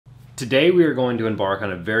Today we are going to embark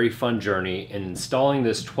on a very fun journey in installing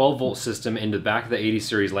this 12-volt system into the back of the 80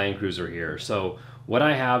 series Land Cruiser here. So what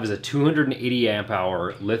I have is a 280 amp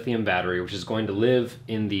hour lithium battery, which is going to live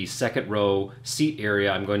in the second row seat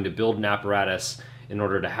area. I'm going to build an apparatus in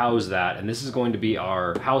order to house that, and this is going to be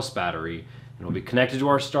our house battery, and it'll be connected to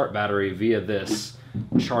our start battery via this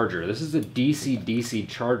charger. This is a DC-DC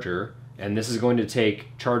charger, and this is going to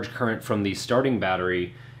take charge current from the starting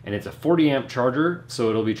battery, and it's a 40 amp charger, so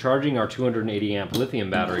it'll be charging our 280 amp lithium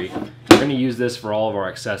battery. We're going to use this for all of our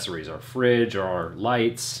accessories, our fridge, our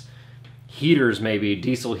lights, heaters maybe,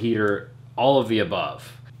 diesel heater, all of the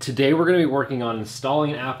above. Today we're going to be working on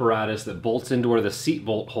installing an apparatus that bolts into where the seat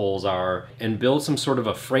bolt holes are and build some sort of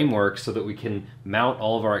a framework so that we can mount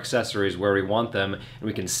all of our accessories where we want them and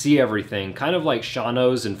we can see everything, kind of like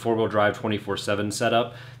Shawno's and 4-wheel drive 24/7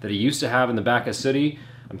 setup that he used to have in the back of City.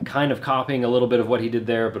 I'm kind of copying a little bit of what he did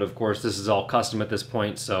there, but of course this is all custom at this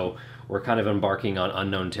point, so we're kind of embarking on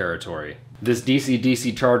unknown territory. This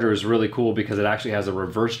DC-DC charger is really cool because it actually has a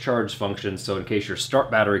reverse charge function, so in case your start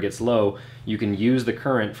battery gets low, you can use the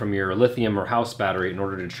current from your lithium or house battery in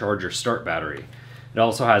order to charge your start battery. It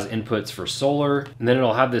also has inputs for solar, and then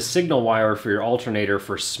it'll have this signal wire for your alternator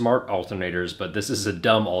for smart alternators, but this is a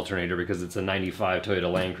dumb alternator because it's a 95 Toyota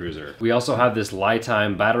Land Cruiser. We also have this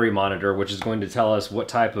Lithium battery monitor, which is going to tell us what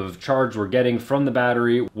type of charge we're getting from the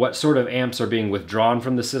battery, what sort of amps are being withdrawn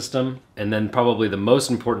from the system, and then probably the most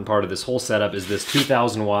important part of this whole setup is this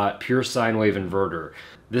 2000 watt pure sine wave inverter.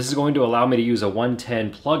 This is going to allow me to use a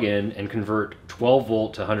 110 plug-in and convert 12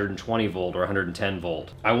 volt to 120 volt or 110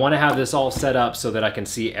 volt. I want to have this all set up so that I can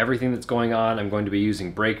see everything that's going on. I'm going to be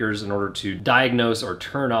using breakers in order to diagnose or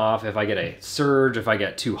turn off if I get a surge, if I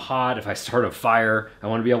get too hot, if I start a fire. I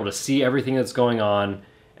want to be able to see everything that's going on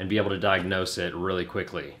and be able to diagnose it really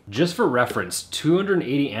quickly. Just for reference,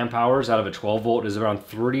 280 amp hours out of a 12 volt is around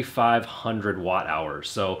 3,500 watt hours.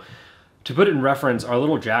 So to put it in reference, our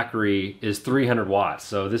little Jackery is 300 watts,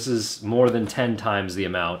 so this is more than 10 times the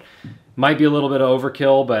amount. Might be a little bit of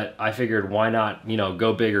overkill, but I figured why not,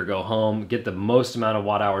 go big or go home, get the most amount of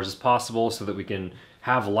watt hours as possible so that we can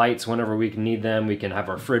have lights whenever we can need them, we can have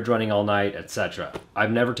our fridge running all night, etc.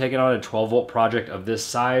 I've never taken on a 12 volt project of this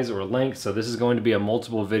size or length, so this is going to be a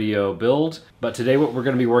multiple video build. But today what we're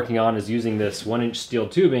going to be working on is using this 1-inch steel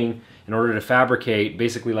tubing in order to fabricate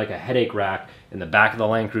basically like a headache rack in the back of the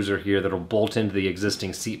Land Cruiser here that'll bolt into the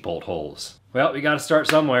existing seat bolt holes. Well, we got to start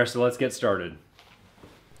somewhere, so let's get started.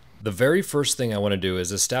 The very first thing I want to do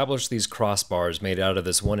is establish these crossbars made out of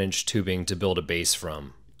this 1-inch tubing to build a base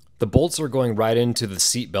from. The bolts are going right into the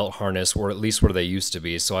seat belt harness, or at least where they used to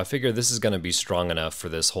be, so I figure this is going to be strong enough for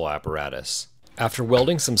this whole apparatus. After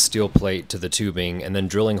welding some steel plate to the tubing and then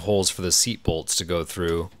drilling holes for the seat bolts to go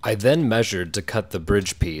through, I then measured to cut the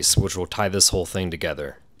bridge piece, which will tie this whole thing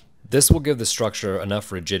together. This will give the structure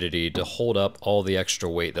enough rigidity to hold up all the extra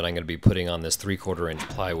weight that I'm going to be putting on this 3/4 inch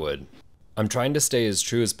plywood. I'm trying to stay as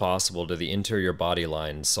true as possible to the interior body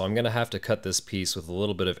lines, so I'm going to have to cut this piece with a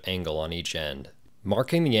little bit of angle on each end.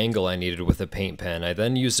 Marking the angle I needed with a paint pen, I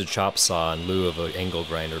then used a chop saw in lieu of an angle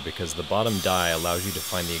grinder because the bottom die allows you to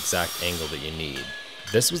find the exact angle that you need.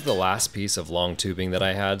 This was the last piece of long tubing that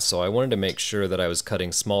I had, so I wanted to make sure that I was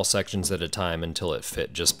cutting small sections at a time until it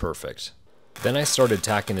fit just perfect. Then I started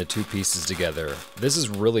tacking the two pieces together. This is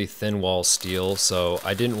really thin wall steel, so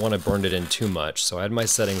I didn't want to burn it in too much, so I had my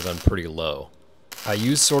settings on pretty low. I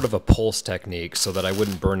used sort of a pulse technique so that I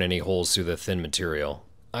wouldn't burn any holes through the thin material.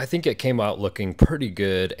 I think it came out looking pretty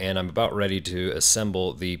good, and I'm about ready to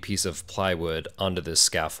assemble the piece of plywood onto this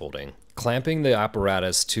scaffolding. Clamping the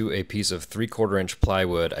apparatus to a piece of 3/4 inch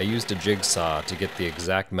plywood, I used a jigsaw to get the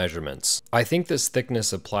exact measurements. I think this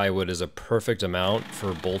thickness of plywood is a perfect amount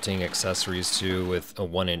for bolting accessories to with a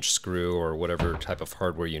 1-inch screw or whatever type of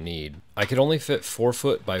hardware you need. I could only fit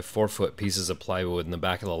 4-foot by 4-foot pieces of plywood in the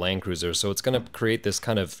back of the Land Cruiser, so it's going to create this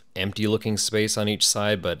kind of empty looking space on each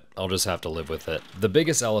side, but I'll just have to live with it. The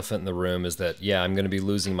biggest elephant in the room is that, yeah, I'm going to be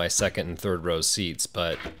losing my second and third row seats,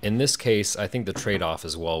 but in this case, I think the trade-off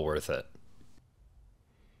is well worth it.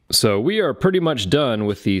 So we are pretty much done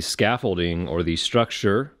with the scaffolding or the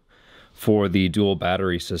structure for the dual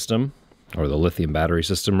battery system, or the lithium battery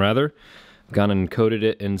system rather. Gone and coated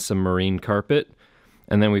it in some marine carpet,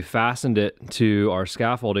 and then we fastened it to our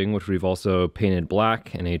scaffolding, which we've also painted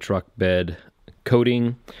black in a truck bed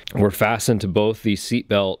coating. We're fastened to both the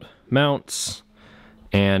seatbelt mounts,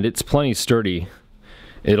 and it's plenty sturdy.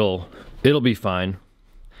 It'll be fine.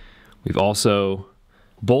 We've also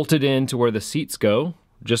bolted in to where the seats go,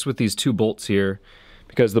 just with these two bolts here,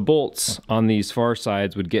 because the bolts on these far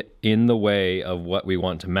sides would get in the way of what we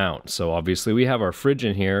want to mount. So obviously we have our fridge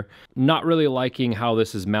in here. Not really liking how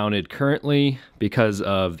this is mounted currently because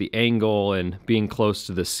of the angle and being close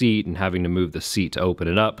to the seat and having to move the seat to open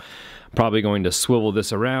it up. I'm probably going to swivel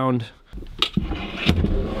this around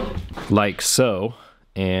like so,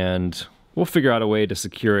 and we'll figure out a way to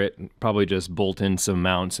secure it. Probably just bolt in some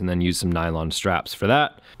mounts and then use some nylon straps for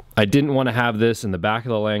that. I didn't want to have this in the back of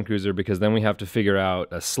the Land Cruiser because then we have to figure out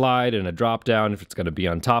a slide and a drop down if it's going to be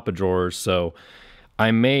on top of drawers. So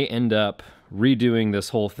I may end up redoing this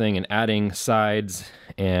whole thing and adding sides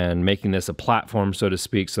and making this a platform, so to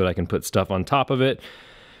speak, so that I can put stuff on top of it.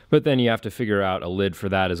 But then you have to figure out a lid for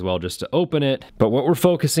that as well just to open it. But what we're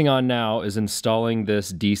focusing on now is installing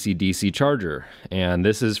this DC-DC charger. And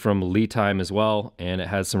this is from Lithium as well, and it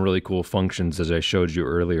has some really cool functions as I showed you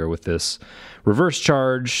earlier with this reverse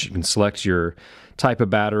charge. You can select your type of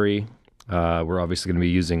battery. We're obviously going to be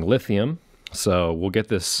using lithium. So we'll get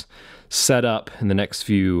this set up in the next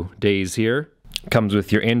few days here. Comes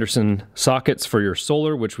with your Anderson sockets for your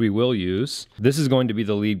solar, which we will use. This is going to be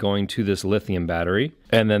the lead going to this lithium battery.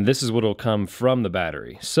 And then this is what will come from the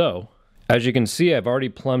battery. So as you can see, I've already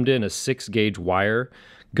plumbed in a 6-gauge wire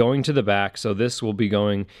going to the back. So this will be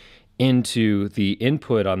going into the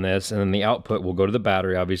input on this, and then the output will go to the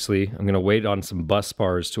battery, obviously. I'm going to wait on some bus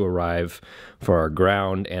bars to arrive for our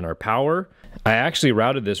ground and our power. I actually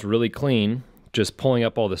routed this really clean, just pulling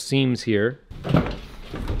up all the seams here.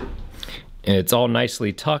 And it's all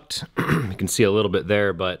nicely tucked. You can see a little bit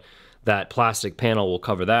there, but that plastic panel will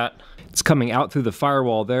cover that. It's coming out through the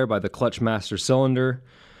firewall there by the clutch master cylinder,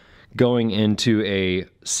 going into a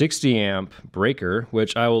 60 amp breaker,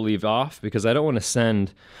 which I will leave off because I don't want to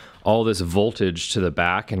send all this voltage to the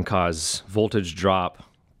back and cause voltage drop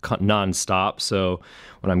non-stop. So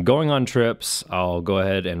when I'm going on trips, I'll go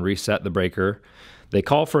ahead and reset the breaker. They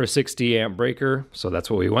call for a 60 amp breaker, so that's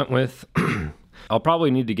what we went with. I'll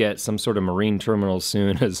probably need to get some sort of marine terminal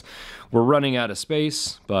soon as we're running out of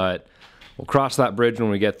space, but we'll cross that bridge when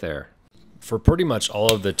we get there. For pretty much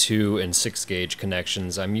all of the 2 and 6 gauge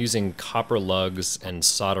connections, I'm using copper lugs and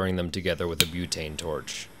soldering them together with a butane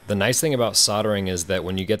torch. The nice thing about soldering is that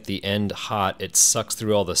when you get the end hot, it sucks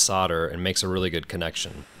through all the solder and makes a really good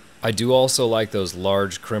connection. I do also like those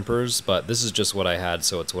large crimpers, but this is just what I had,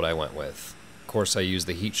 so it's what I went with. Of course, I use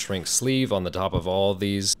the heat shrink sleeve on the top of all of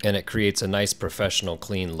these, and it creates a nice professional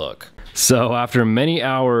clean look. So after many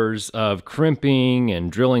hours of crimping and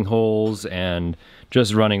drilling holes and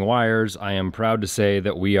just running wires, I am proud to say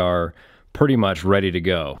that we are pretty much ready to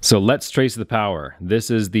go. So let's trace the power. This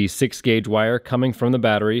is the 6-gauge wire coming from the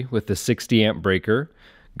battery with the 60 amp breaker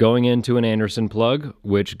going into an Anderson plug,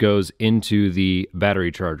 which goes into the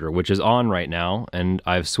battery charger, which is on right now. And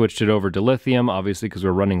I've switched it over to lithium, obviously, because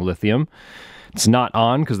we're running lithium. It's not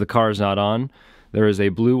on because the car is not on. There is a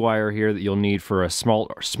blue wire here that you'll need for a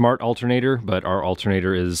smart alternator, but our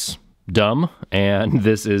alternator is dumb, and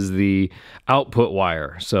this is the output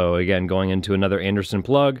wire. So again, going into another Anderson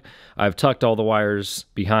plug. I've tucked all the wires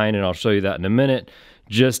behind, and I'll show you that in a minute,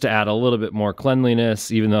 just to add a little bit more cleanliness,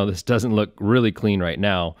 even though this doesn't look really clean right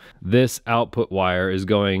now. This output wire is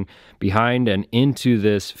going behind and into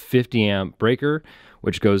this 50 amp breaker,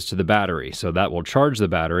 which goes to the battery. So that will charge the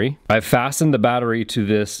battery. I've fastened the battery to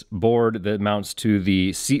this board that mounts to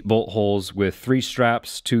the seat bolt holes with 3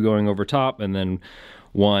 straps, 2 going over top and then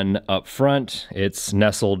 1 up front. It's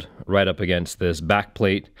nestled right up against this back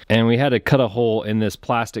plate. And we had to cut a hole in this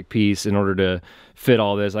plastic piece in order to fit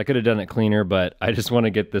all this. I could have done it cleaner, but I just want to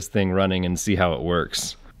get this thing running and see how it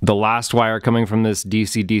works. The last wire coming from this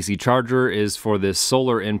DC-DC charger is for this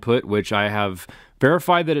solar input, which I have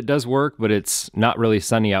verified that it does work, but it's not really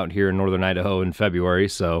sunny out here in northern Idaho in February.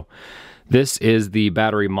 So this is the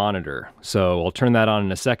battery monitor. So I'll turn that on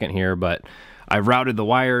in a second here, but I've routed the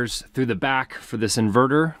wires through the back for this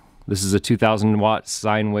inverter. This is a 2000 watt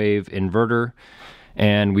sine wave inverter.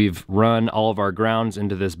 And we've run all of our grounds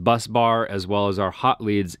into this bus bar as well as our hot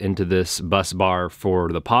leads into this bus bar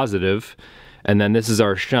for the positive. And then this is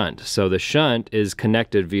our shunt. So the shunt is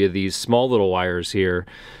connected via these small little wires here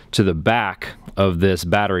to the back of this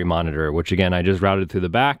battery monitor, which again, I just routed through the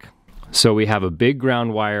back. So we have a big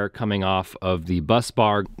ground wire coming off of the bus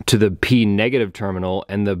bar to the P negative terminal,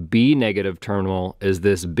 and the B negative terminal is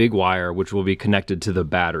this big wire which will be connected to the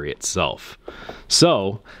battery itself.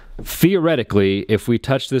 So theoretically, if we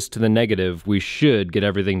touch this to the negative, we should get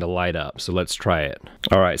everything to light up. So let's try it.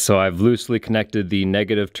 All right, so I've loosely connected the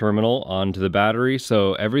negative terminal onto the battery,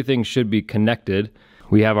 so everything should be connected.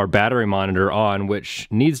 We have our battery monitor on, which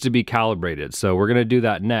needs to be calibrated. So we're gonna do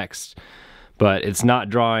that next. but it's not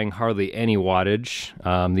drawing hardly any wattage.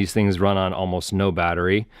 These things run on almost no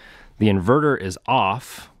battery. The inverter is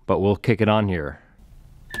off, but we'll kick it on here.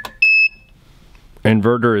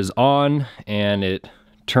 Inverter is on, and it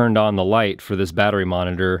turned on the light for this battery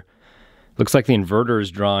monitor. Looks like the inverter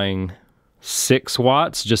is drawing 6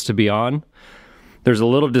 watts just to be on. There's a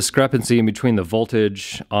little discrepancy in between the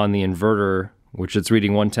voltage on the inverter, which it's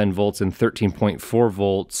reading 110 volts and 13.4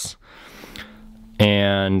 volts,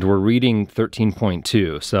 and we're reading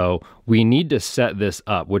 13.2. So we need to set this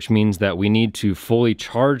up, which means that we need to fully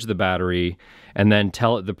charge the battery and then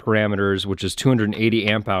tell it the parameters, which is 280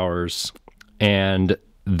 amp hours. And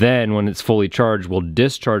then when it's fully charged, we'll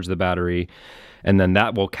discharge the battery, and then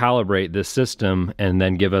that will calibrate this system and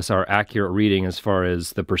then give us our accurate reading as far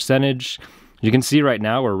as the percentage. You can see right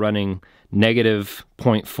now we're running negative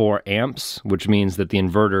 0.4 amps, which means that the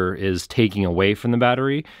inverter is taking away from the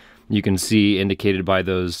battery. You can see indicated by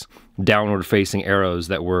those downward facing arrows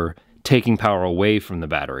that we're taking power away from the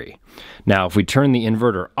battery. Now, if we turn the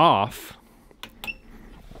inverter off,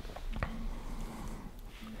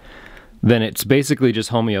 then it's basically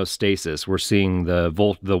just homeostasis. We're seeing the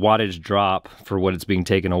wattage drop for what it's being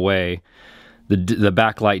taken away. The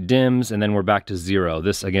backlight dims, and then we're back to 0.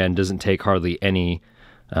 This, again, doesn't take hardly any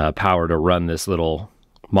power to run this little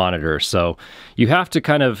monitor. So you have to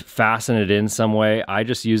kind of fasten it in some way. I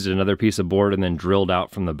just used another piece of board and then drilled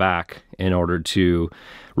out from the back in order to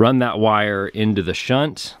run that wire into the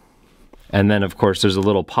shunt. And then, of course, there's a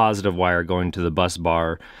little positive wire going to the bus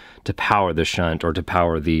bar to power the shunt or to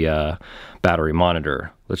power the battery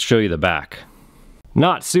monitor. Let's show you the back.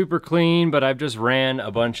 Not super clean, but I've just ran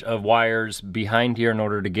a bunch of wires behind here in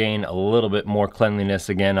order to gain a little bit more cleanliness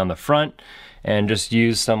again on the front, and just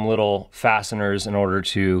use some little fasteners in order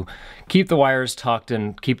to keep the wires tucked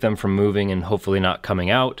and keep them from moving and hopefully not coming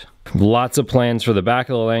out. Lots of plans for the back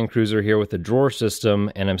of the Land Cruiser here with the drawer system,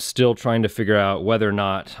 and I'm still trying to figure out whether or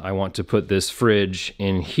not I want to put this fridge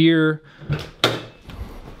in here.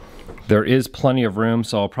 There is plenty of room,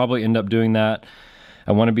 so I'll probably end up doing that.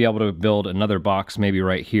 I want to be able to build another box maybe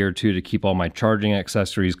right here too to keep all my charging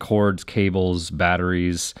accessories, cords, cables,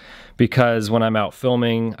 batteries, because when I'm out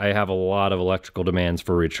filming, I have a lot of electrical demands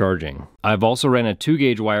for recharging. I've also ran a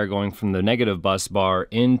 2-gauge wire going from the negative bus bar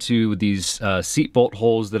into these seat bolt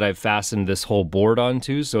holes that I've fastened this whole board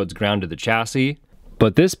onto, so it's grounded the chassis.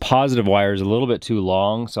 But this positive wire is a little bit too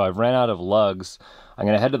long, so I've ran out of lugs. I'm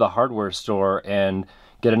going to head to the hardware store and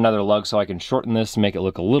get another lug so I can shorten this and make it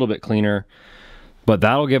look a little bit cleaner. But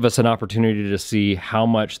that'll give us an opportunity to see how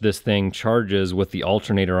much this thing charges with the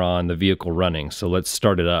alternator on, the vehicle running. So let's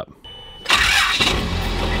start it up.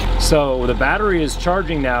 So the battery is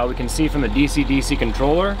charging now. We can see from the DC-DC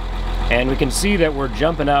controller, and we can see that we're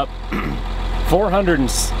jumping up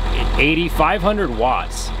 480, 500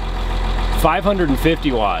 watts,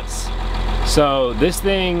 550 watts. So this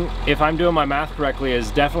thing, if I'm doing my math correctly,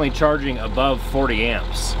 is definitely charging above 40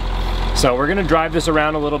 amps. So we're gonna drive this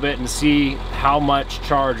around a little bit and see how much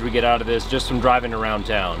charge we get out of this just from driving around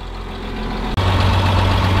town.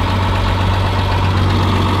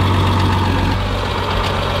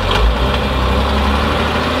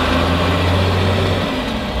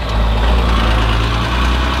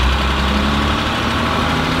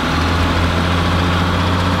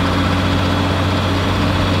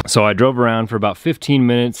 So I drove around for about 15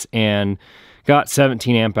 minutes and got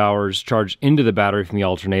 17 amp hours charged into the battery from the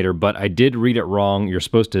alternator, but I did read it wrong. You're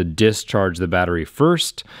supposed to discharge the battery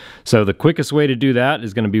first. So the quickest way to do that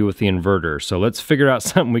is going to be with the inverter. So let's figure out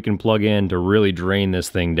something we can plug in to really drain this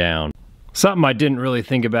thing down. Something I didn't really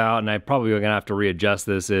think about, and I probably going to have to readjust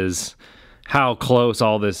this, is how close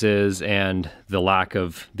all this is and the lack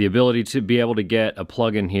of the ability to be able to get a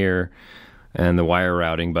plug in here and the wire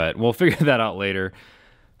routing, but we'll figure that out later.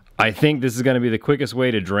 I think this is going to be the quickest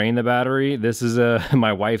way to drain the battery. This is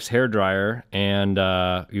my wife's hair dryer, and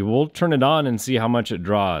we'll turn it on and see how much it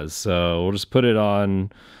draws. So we'll just put it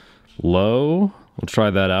on low. We'll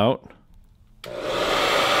try that out.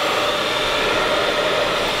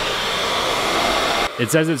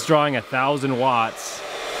 It says it's drawing 1,000 watts,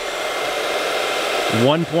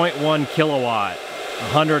 1.1 kilowatt,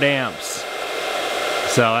 100 amps.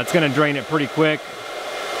 So that's going to drain it pretty quick.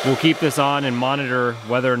 We'll keep this on and monitor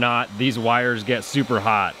whether or not these wires get super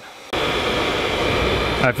hot.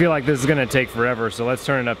 I feel like this is gonna take forever, so let's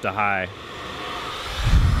turn it up to high.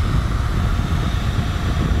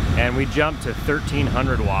 And we jump to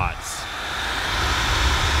 1,300 watts.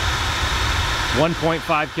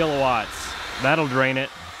 1.5 kilowatts. That'll drain it.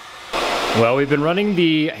 Well, we've been running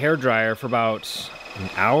the hair dryer for about an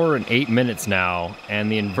hour and 8 minutes now,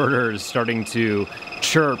 and the inverter is starting to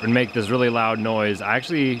chirp and make this really loud noise. I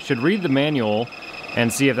actually should read the manual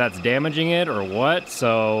and see if that's damaging it or what.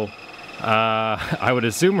 So I would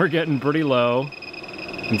assume we're getting pretty low.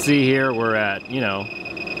 You can see here we're at, you know,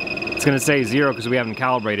 it's gonna say 0 because we haven't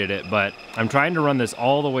calibrated it, but I'm trying to run this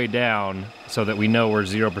all the way down so that we know where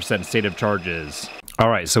 0% state of charge is. All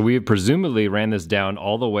right, so we presumably ran this down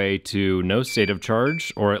all the way to no state of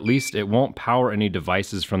charge, or at least it won't power any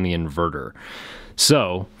devices from the inverter.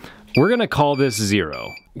 So we're gonna call this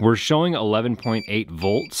 0. We're showing 11.8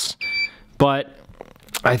 volts, but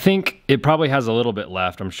I think it probably has a little bit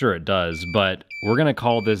left. I'm sure it does, but we're gonna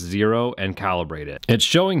call this 0 and calibrate it. It's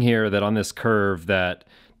showing here that on this curve that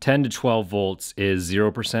 10 to 12 volts is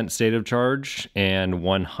 0% state of charge, and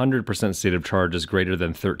 100% state of charge is greater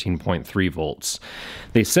than 13.3 volts.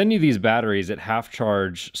 They send you these batteries at half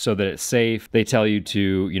charge so that it's safe. They tell you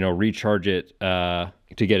to, you know, recharge it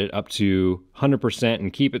to get it up to 100%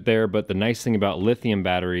 and keep it there. But the nice thing about lithium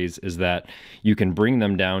batteries is that you can bring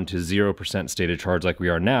them down to 0% state of charge like we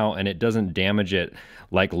are now, and it doesn't damage it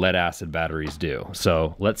like lead acid batteries do.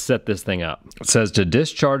 So let's set this thing up. It says to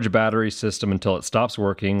discharge battery system until it stops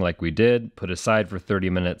working like we did, put aside for 30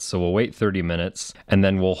 minutes. So we'll wait 30 minutes and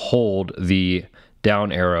then we'll hold the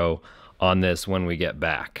down arrow on this when we get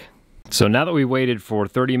back. So now that we waited for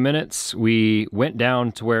 30 minutes, we went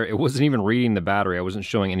down to where it wasn't even reading the battery. I wasn't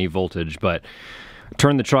showing any voltage, but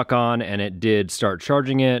turned the truck on and it did start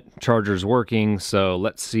charging it. Charger's working, so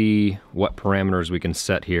let's see what parameters we can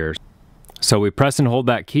set here. So we press and hold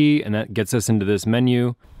that key and that gets us into this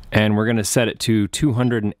menu, and we're gonna set it to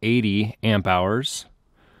 280 amp hours.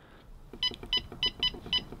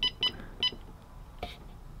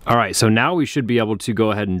 All right, so now we should be able to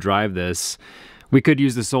go ahead and drive this. We could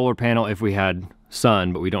use the solar panel if we had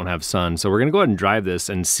sun, but we don't have sun. So we're gonna go ahead and drive this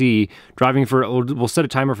and see, driving for, we'll set a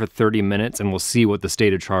timer for 30 minutes and we'll see what the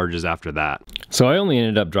state of charge is after that. So I only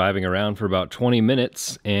ended up driving around for about 20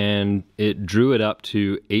 minutes and it drew it up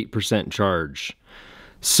to 8% charge.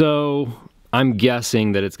 So I'm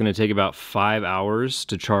guessing that it's gonna take about 5 hours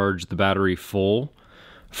to charge the battery full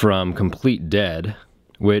from complete dead,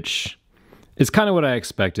 which is kind of what I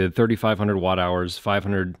expected. 3,500 watt hours,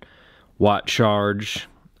 500 watt charge,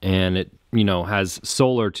 and it, you know, has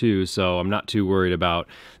solar too, so I'm not too worried about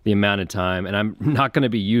the amount of time, and I'm not going to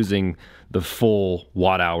be using the full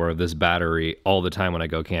watt hour of this battery all the time when I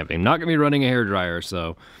go camping. I'm not going to be running a hairdryer.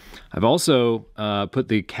 So I've also put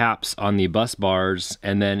the caps on the bus bars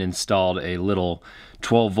and then installed a little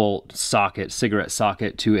 12 volt socket, cigarette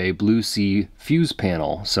socket, to a Blue Sea fuse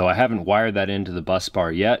panel. So I haven't wired that into the bus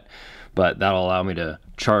bar yet, but that'll allow me to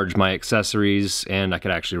charge my accessories, and I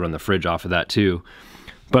could actually run the fridge off of that too.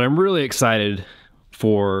 But I'm really excited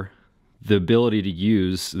for the ability to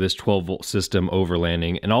use this 12 volt system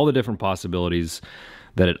overlanding and all the different possibilities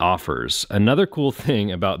that it offers. Another cool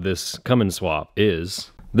thing about this come and swap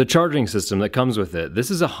is the charging system that comes with it.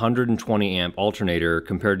 This is a 120 amp alternator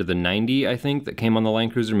compared to the 90, I think, that came on the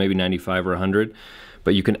Land Cruiser, maybe 95 or 100.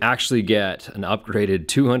 But you can actually get an upgraded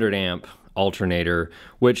 200 amp alternator,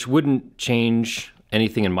 which wouldn't change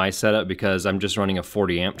anything in my setup because I'm just running a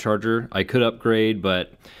 40 amp charger. I could upgrade,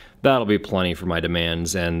 but that'll be plenty for my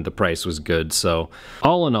demands, and the price was good. So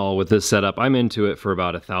all in all, with this setup, I'm into it for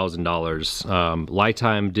about $1,000.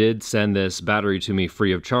 Lifetime did send this battery to me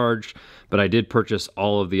free of charge, but I did purchase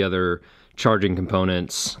all of the other charging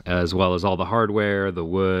components as well as all the hardware, the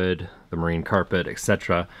wood, the marine carpet,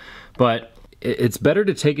 etc. But it's better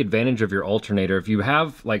to take advantage of your alternator. If you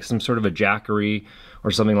have like some sort of a jackery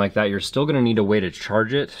or something like that, you're still gonna need a way to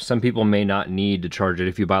charge it. Some people may not need to charge it.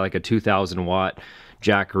 If you buy like a 2,000 watt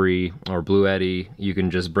jackery or Blue Eddy, you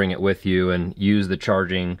can just bring it with you and use the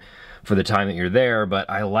charging for the time that you're there. But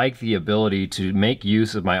I like the ability to make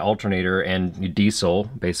use of my alternator and diesel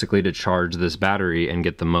basically to charge this battery and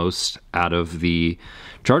get the most out of the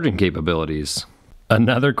charging capabilities.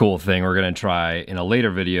 Another cool thing we're gonna try in a later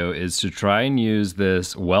video is to try and use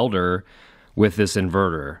this welder with this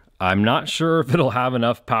inverter. I'm not sure if it'll have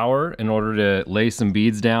enough power in order to lay some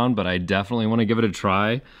beads down, but I definitely wanna give it a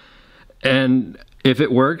try. And if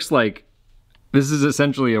it works, like, this is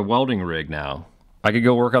essentially a welding rig now. I could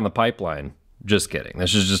go work on the pipeline. Just kidding.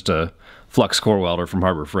 This is just a flux core welder from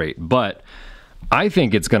Harbor Freight. But I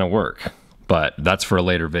think it's gonna work, but that's for a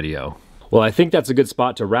later video. Well, I think that's a good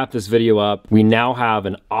spot to wrap this video up. We now have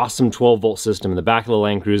an awesome 12 volt system in the back of the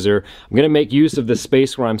Land Cruiser. I'm gonna make use of the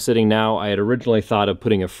space where I'm sitting now. I had originally thought of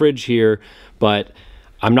putting a fridge here, but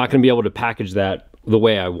I'm not gonna be able to package that the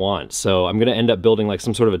way I want. So I'm gonna end up building like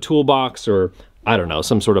some sort of a toolbox, or I don't know,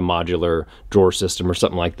 some sort of modular drawer system or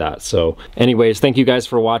something like that. So anyways, thank you guys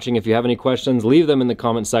for watching. If you have any questions, leave them in the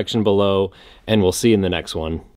comment section below, and we'll see you in the next one.